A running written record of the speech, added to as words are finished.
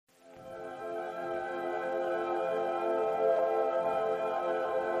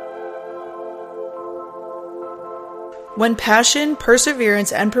When passion,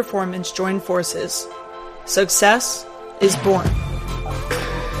 perseverance, and performance join forces, success is born.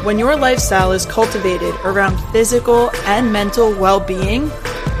 When your lifestyle is cultivated around physical and mental well-being,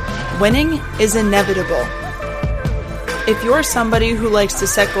 winning is inevitable. If you're somebody who likes to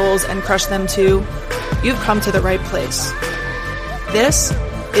set goals and crush them too, you've come to the right place. This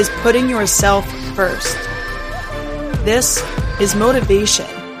is putting yourself first. This is motivation.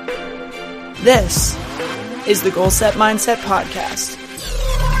 This is the Goal Set Mindset Podcast.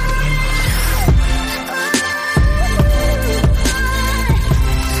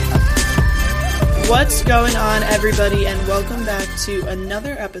 What's going on, everybody, and welcome back to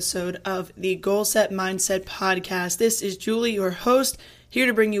another episode of the Goal Set Mindset Podcast. This is Julie, your host, here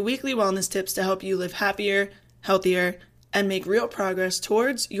to bring you weekly wellness tips to help you live happier, healthier, and make real progress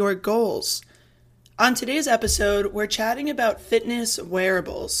towards your goals. On today's episode, we're chatting about fitness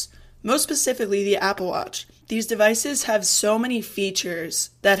wearables, most specifically the Apple Watch. These devices have so many features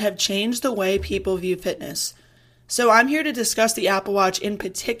that have changed the way people view fitness. So I'm here to discuss the Apple Watch in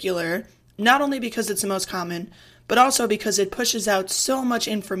particular, not only because it's the most common, but also because it pushes out so much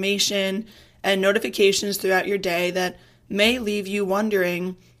information and notifications throughout your day that may leave you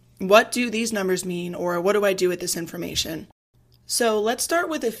wondering, what do these numbers mean, or what do I do with this information? So let's start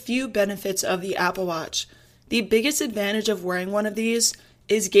with a few benefits of the Apple Watch. The biggest advantage of wearing one of these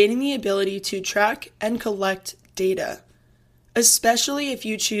is gaining the ability to track and collect data, especially if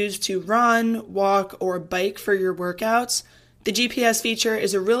you choose to run, walk, or bike for your workouts. The GPS feature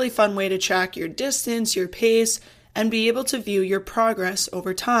is a really fun way to track your distance, your pace, and be able to view your progress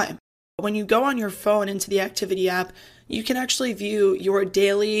over time. When you go on your phone into the activity app, you can actually view your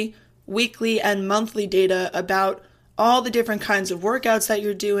daily, weekly, and monthly data about all the different kinds of workouts that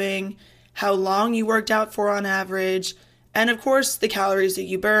you're doing, how long you worked out for on average, and of course the calories that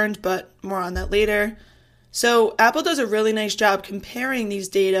you burned, but more on that later. So Apple does a really nice job comparing these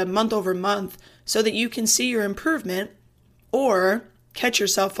data month over month so that you can see your improvement or catch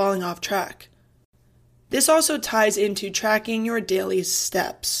yourself falling off track. This also ties into tracking your daily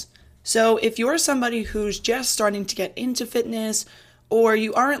steps. So if you're somebody who's just starting to get into fitness, or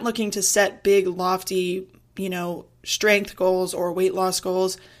you aren't looking to set big, lofty, strength goals or weight loss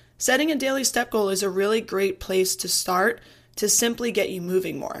goals, setting a daily step goal is a really great place to start to simply get you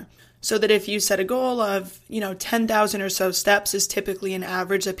moving more. So that if you set a goal of, 10,000 or so steps is typically an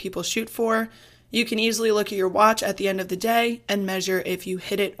average that people shoot for, you can easily look at your watch at the end of the day and measure if you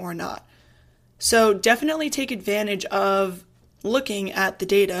hit it or not. So definitely take advantage of looking at the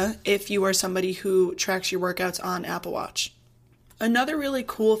data if you are somebody who tracks your workouts on Apple Watch. Another really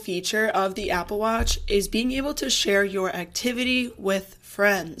cool feature of the Apple Watch is being able to share your activity with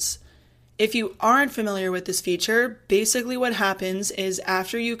friends. If you aren't familiar with this feature, basically what happens is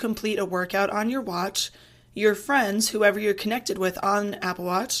after you complete a workout on your watch, your friends, whoever you're connected with on Apple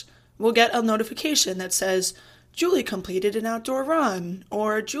Watch, will get a notification that says, Julie completed an outdoor run,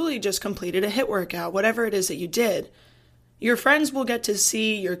 or Julie just completed a HIIT workout, whatever it is that you did. Your friends will get to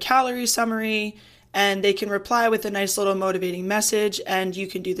see your calorie summary, and they can reply with a nice little motivating message, and you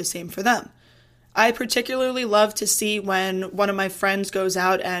can do the same for them. I particularly love to see when one of my friends goes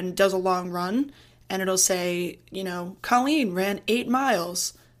out and does a long run, and it'll say, Colleen ran 8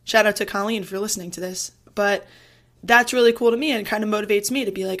 miles. Shout out to Colleen if you're listening to this. But that's really cool to me, and it kind of motivates me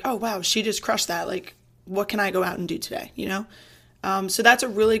to be like, oh, wow, she just crushed that. Like, what can I go out and do today, So that's a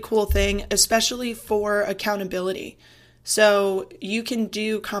really cool thing, especially for accountability. So you can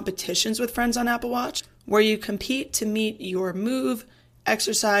do competitions with friends on Apple Watch where you compete to meet your move,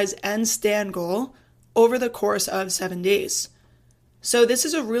 exercise, and stand goal over the course of 7 days. So this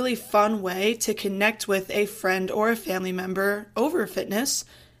is a really fun way to connect with a friend or a family member over fitness,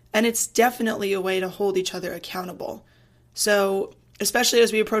 and it's definitely a way to hold each other accountable. So especially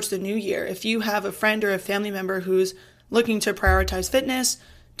as we approach the new year, if you have a friend or a family member who's looking to prioritize fitness,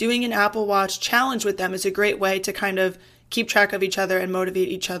 doing an Apple Watch challenge with them is a great way to kind of keep track of each other and motivate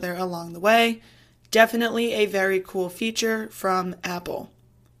each other along the way. Definitely a very cool feature from Apple.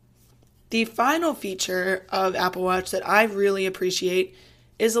 The final feature of Apple Watch that I really appreciate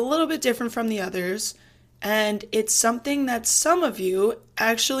is a little bit different from the others, and it's something that some of you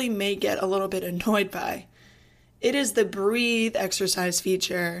actually may get a little bit annoyed by. It is the breathe exercise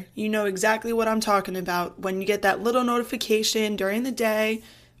feature. You know exactly what I'm talking about when you get that little notification during the day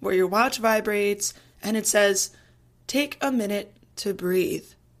where your watch vibrates and it says, take a minute to breathe.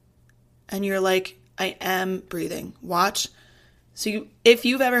 And you're like, I am breathing. Watch. So if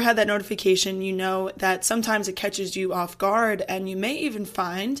you've ever had that notification, you know that sometimes it catches you off guard, and you may even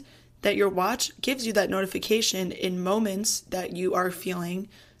find that your watch gives you that notification in moments that you are feeling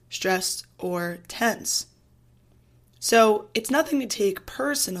stressed or tense. So it's nothing to take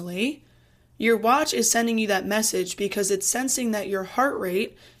personally. Your watch is sending you that message because it's sensing that your heart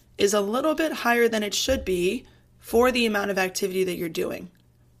rate is a little bit higher than it should be for the amount of activity that you're doing.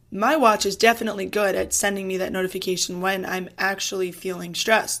 My watch is definitely good at sending me that notification when I'm actually feeling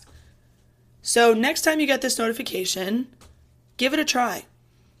stressed. So next time you get this notification, give it a try.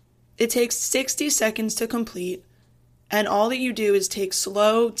 It takes 60 seconds to complete, and all that you do is take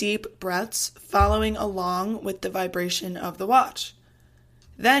slow, deep breaths following along with the vibration of the watch.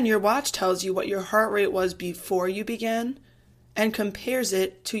 Then your watch tells you what your heart rate was before you began and compares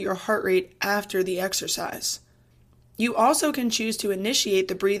it to your heart rate after the exercise. You also can choose to initiate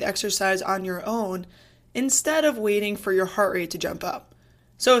the breathe exercise on your own instead of waiting for your heart rate to jump up.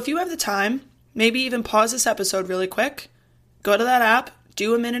 So if you have the time, maybe even pause this episode really quick, go to that app,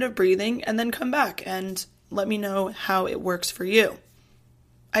 do a minute of breathing, and then come back and let me know how it works for you.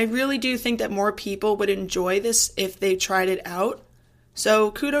 I really do think that more people would enjoy this if they tried it out.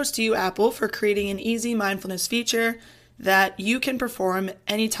 So kudos to you, Apple, for creating an easy mindfulness feature that you can perform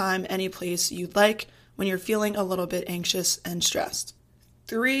anytime, any place you'd like when you're feeling a little bit anxious and stressed.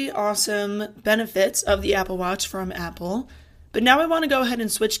 3 awesome benefits of the Apple Watch from Apple. But now I want to go ahead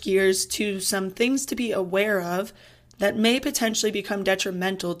and switch gears to some things to be aware of that may potentially become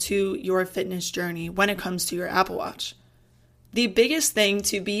detrimental to your fitness journey when it comes to your Apple Watch. The biggest thing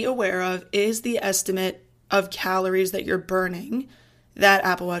to be aware of is the estimate of calories that you're burning that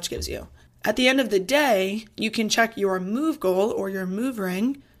Apple Watch gives you. At the end of the day, you can check your Move Goal or your Move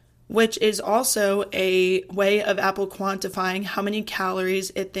Ring, which is also a way of Apple quantifying how many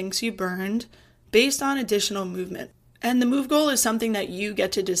calories it thinks you burned based on additional movement. And the Move Goal is something that you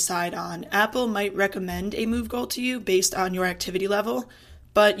get to decide on. Apple might recommend a Move Goal to you based on your activity level,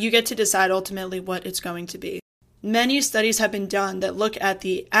 but you get to decide ultimately what it's going to be. Many studies have been done that look at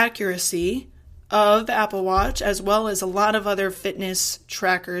the accuracy of Apple Watch as well as a lot of other fitness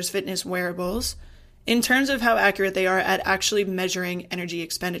trackers, fitness wearables, in terms of how accurate they are at actually measuring energy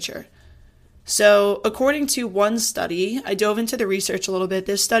expenditure. So according to one study, I dove into the research a little bit.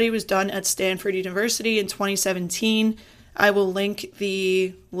 This study was done at Stanford University in 2017. I will link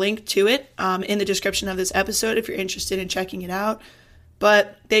the link to it in the description of this episode if you're interested in checking it out.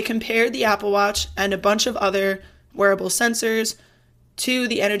 But they compared the Apple Watch and a bunch of other wearable sensors to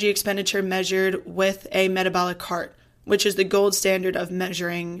the energy expenditure measured with a metabolic cart, which is the gold standard of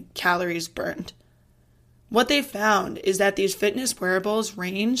measuring calories burned. What they found is that these fitness wearables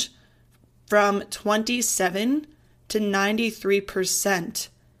range from 27 to 93%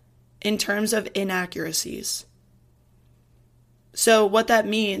 in terms of inaccuracies. So what that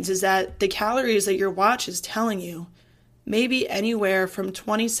means is that the calories that your watch is telling you may be anywhere from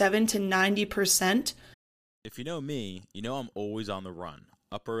 27 to 90%. If you know me, you know I'm always on the run,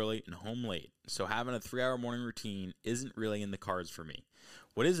 up early and home late, so having a 3-hour morning routine isn't really in the cards for me.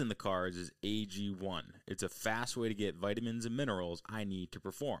 What is in the cards is AG1. It's a fast way to get vitamins and minerals I need to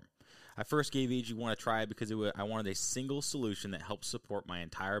perform. I first gave AG1 a try because I wanted a single solution that helps support my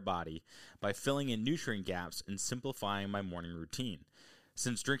entire body by filling in nutrient gaps and simplifying my morning routine.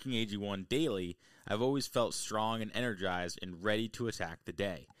 Since drinking AG1 daily, I've always felt strong and energized and ready to attack the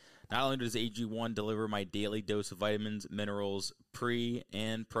day. Not only does AG1 deliver my daily dose of vitamins, minerals, pre-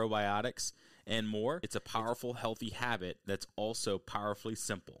 and probiotics, and more, it's a powerful, healthy habit that's also powerfully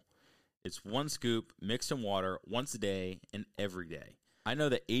simple. It's 1 scoop mixed in water once a day and every day. I know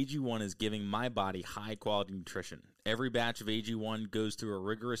that AG1 is giving my body high-quality nutrition. Every batch of AG1 goes through a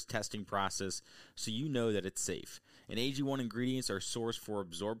rigorous testing process, so you know that it's safe. And AG1 ingredients are sourced for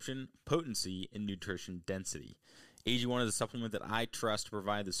absorption, potency, and nutrition density. AG1 is a supplement that I trust to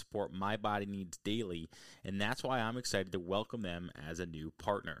provide the support my body needs daily, and that's why I'm excited to welcome them as a new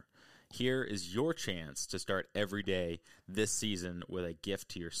partner. Here is your chance to start every day this season with a gift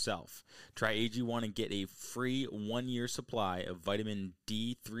to yourself. Try AG1 and get a free 1-year supply of vitamin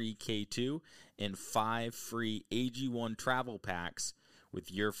D3K2 and 5 free AG1 travel packs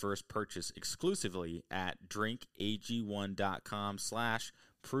with your first purchase exclusively at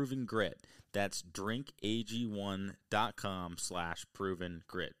drinkag1.com/provengrit. That's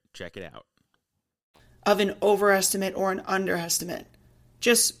drinkag1.com/provengrit. Check it out. Of an overestimate or an underestimate.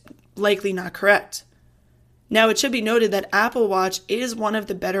 Just likely not correct. Now, it should be noted that Apple Watch is one of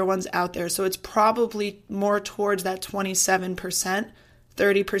the better ones out there, so it's probably more towards that 27%,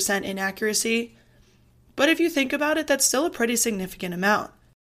 30% inaccuracy. But if you think about it, that's still a pretty significant amount.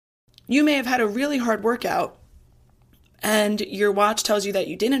 You may have had a really hard workout, and your watch tells you that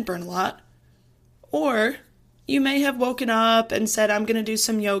you didn't burn a lot, or you may have woken up and said, I'm going to do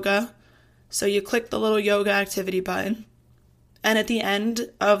some yoga, so you click the little yoga activity button. And at the end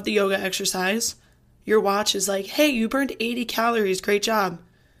of the yoga exercise, your watch is like, hey, you burned 80 calories, great job.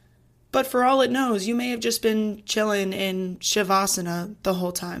 But for all it knows, you may have just been chilling in Shavasana the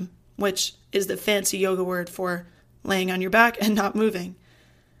whole time, which is the fancy yoga word for laying on your back and not moving.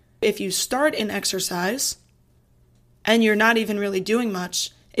 If you start an exercise and you're not even really doing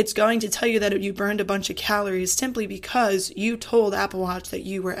much, it's going to tell you that you burned a bunch of calories simply because you told Apple Watch that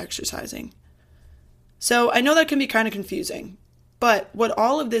you were exercising. So I know that can be kind of confusing, but what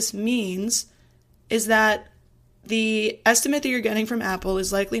all of this means is that the estimate that you're getting from Apple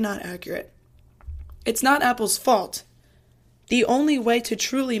is likely not accurate. It's not Apple's fault. The only way to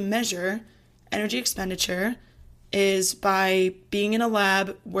truly measure energy expenditure is by being in a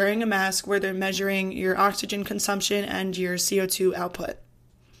lab, wearing a mask where they're measuring your oxygen consumption and your CO2 output.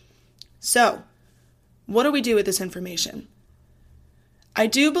 So, what do we do with this information? I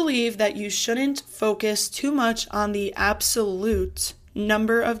do believe that you shouldn't focus too much on the absolute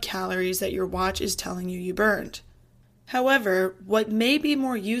number of calories that your watch is telling you burned. However, what may be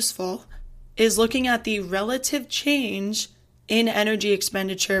more useful is looking at the relative change in energy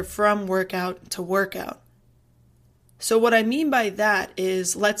expenditure from workout to workout. So what I mean by that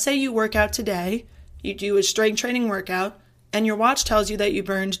is, let's say you work out today, you do a strength training workout, and your watch tells you that you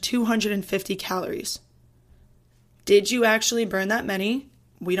burned 250 calories. Did you actually burn that many?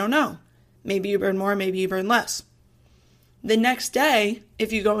 We don't know. Maybe you burn more, maybe you burn less. The next day,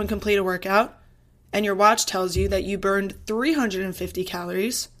 if you go and complete a workout, and your watch tells you that you burned 350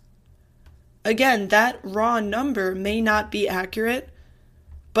 calories, again, that raw number may not be accurate,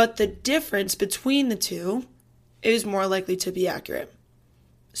 but the difference between the two is more likely to be accurate.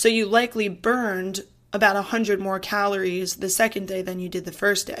 So you likely burned about 100 more calories the second day than you did the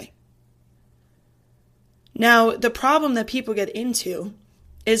first day. Now, the problem that people get into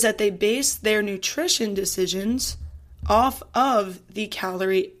is that they base their nutrition decisions off of the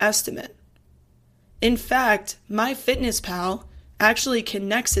calorie estimate. In fact, MyFitnessPal actually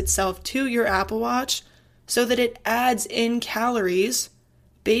connects itself to your Apple Watch so that it adds in calories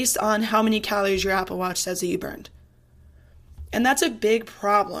based on how many calories your Apple Watch says that you burned. And that's a big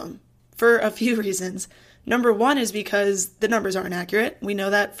problem for a few reasons. Number one is because the numbers aren't accurate. We know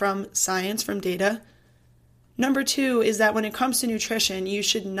that from science, from data. Number two is that when it comes to nutrition, you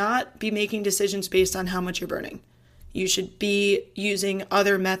should not be making decisions based on how much you're burning. You should be using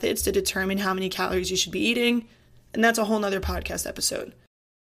other methods to determine how many calories you should be eating, and that's a whole nother podcast episode.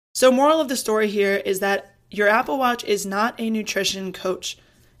 So moral of the story here is that your Apple Watch is not a nutrition coach.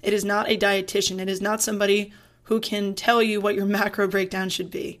 It is not a dietitian. It is not somebody who can tell you what your macro breakdown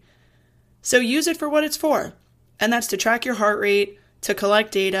should be. So use it for what it's for, and that's to track your heart rate, to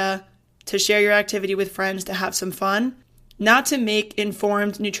collect data, to share your activity with friends, to have some fun, not to make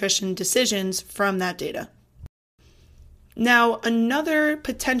informed nutrition decisions from that data. Now, another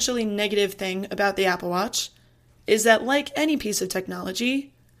potentially negative thing about the Apple Watch is that, like any piece of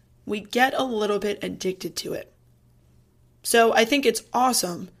technology, we get a little bit addicted to it. So I think it's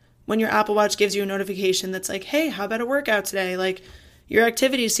awesome when your Apple Watch gives you a notification that's like, hey, how about a workout today? Like, your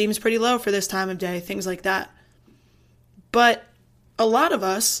activity seems pretty low for this time of day, things like that. But a lot of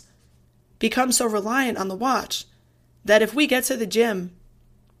us become so reliant on the watch that if we get to the gym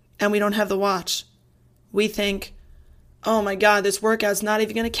and we don't have the watch, we think, oh my God, this workout's not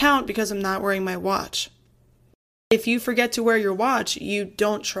even going to count because I'm not wearing my watch. If you forget to wear your watch, you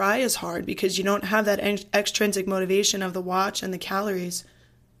don't try as hard because you don't have that extrinsic motivation of the watch and the calories.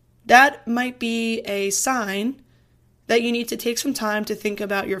 That might be a sign that you need to take some time to think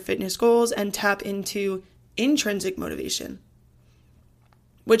about your fitness goals and tap into intrinsic motivation,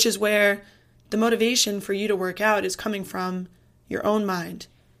 which is where the motivation for you to work out is coming from your own mind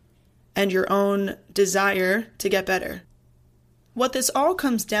and your own desire to get better. What this all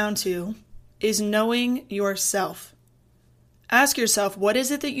comes down to is knowing yourself. Ask yourself, what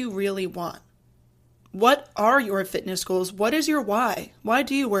is it that you really want? What are your fitness goals? What is your why? Why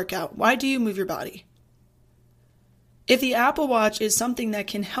do you work out? Why do you move your body? If the Apple Watch is something that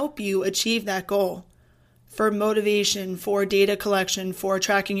can help you achieve that goal, for motivation, for data collection, for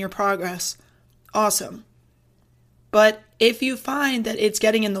tracking your progress, awesome. But if you find that it's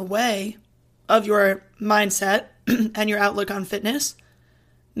getting in the way of your mindset and your outlook on fitness,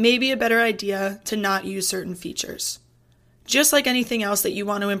 maybe a better idea to not use certain features. Just like anything else that you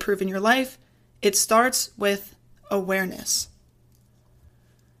want to improve in your life, it starts with awareness.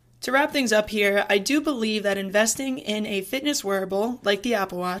 To wrap things up here, I do believe that investing in a fitness wearable like the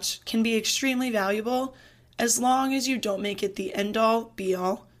Apple Watch can be extremely valuable as long as you don't make it the end-all,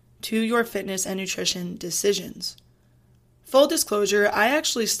 be-all to your fitness and nutrition decisions. Full disclosure, I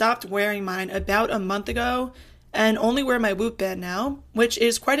actually stopped wearing mine about a month ago and only wear my Whoop band now, which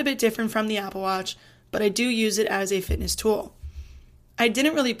is quite a bit different from the Apple Watch, but I do use it as a fitness tool. I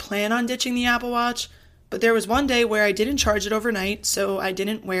didn't really plan on ditching the Apple Watch, but there was one day where I didn't charge it overnight, so I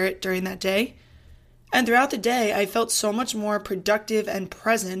didn't wear it during that day. And throughout the day, I felt so much more productive and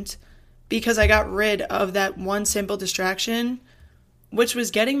present because I got rid of that one simple distraction, which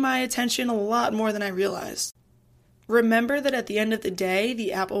was getting my attention a lot more than I realized. Remember that at the end of the day,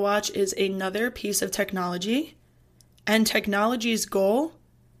 the Apple Watch is another piece of technology, and technology's goal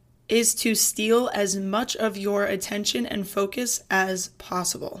is to steal as much of your attention and focus as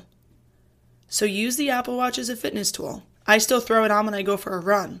possible. So use the Apple Watch as a fitness tool. I still throw it on when I go for a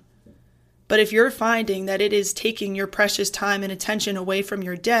run. But if you're finding that it is taking your precious time and attention away from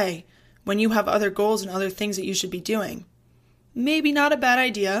your day when you have other goals and other things that you should be doing, maybe not a bad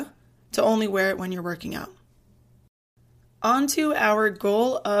idea to only wear it when you're working out. On to our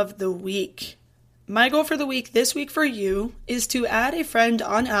goal of the week. My goal for the week this week for you is to add a friend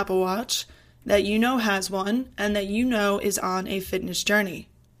on Apple Watch that you know has one and that you know is on a fitness journey.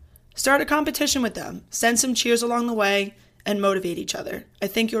 Start a competition with them, send some cheers along the way, and motivate each other. I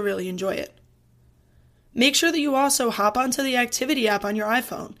think you'll really enjoy it. Make sure that you also hop onto the Activity app on your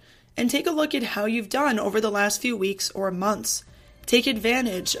iPhone and take a look at how you've done over the last few weeks or months. Take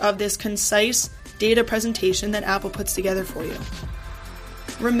advantage of this concise data presentation that Apple puts together for you.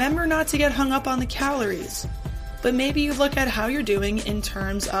 Remember not to get hung up on the calories, but maybe you look at how you're doing in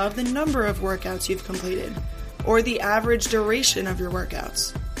terms of the number of workouts you've completed or the average duration of your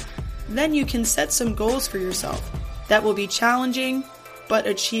workouts. Then you can set some goals for yourself that will be challenging but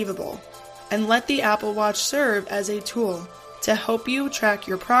achievable, and let the Apple Watch serve as a tool to help you track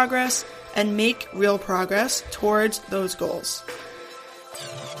your progress and make real progress towards those goals.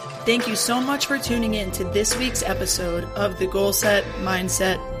 Thank you so much for tuning in to this week's episode of the Goal Set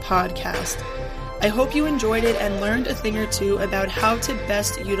Mindset Podcast. I hope you enjoyed it and learned a thing or two about how to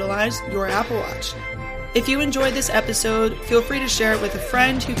best utilize your Apple Watch. If you enjoyed this episode, feel free to share it with a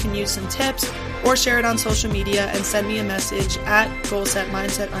friend who can use some tips, or share it on social media and send me a message at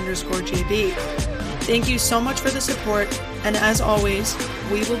goalsetmindset_JB. Thank you so much for the support, and as always,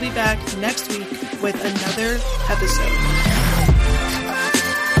 we will be back next week with another episode.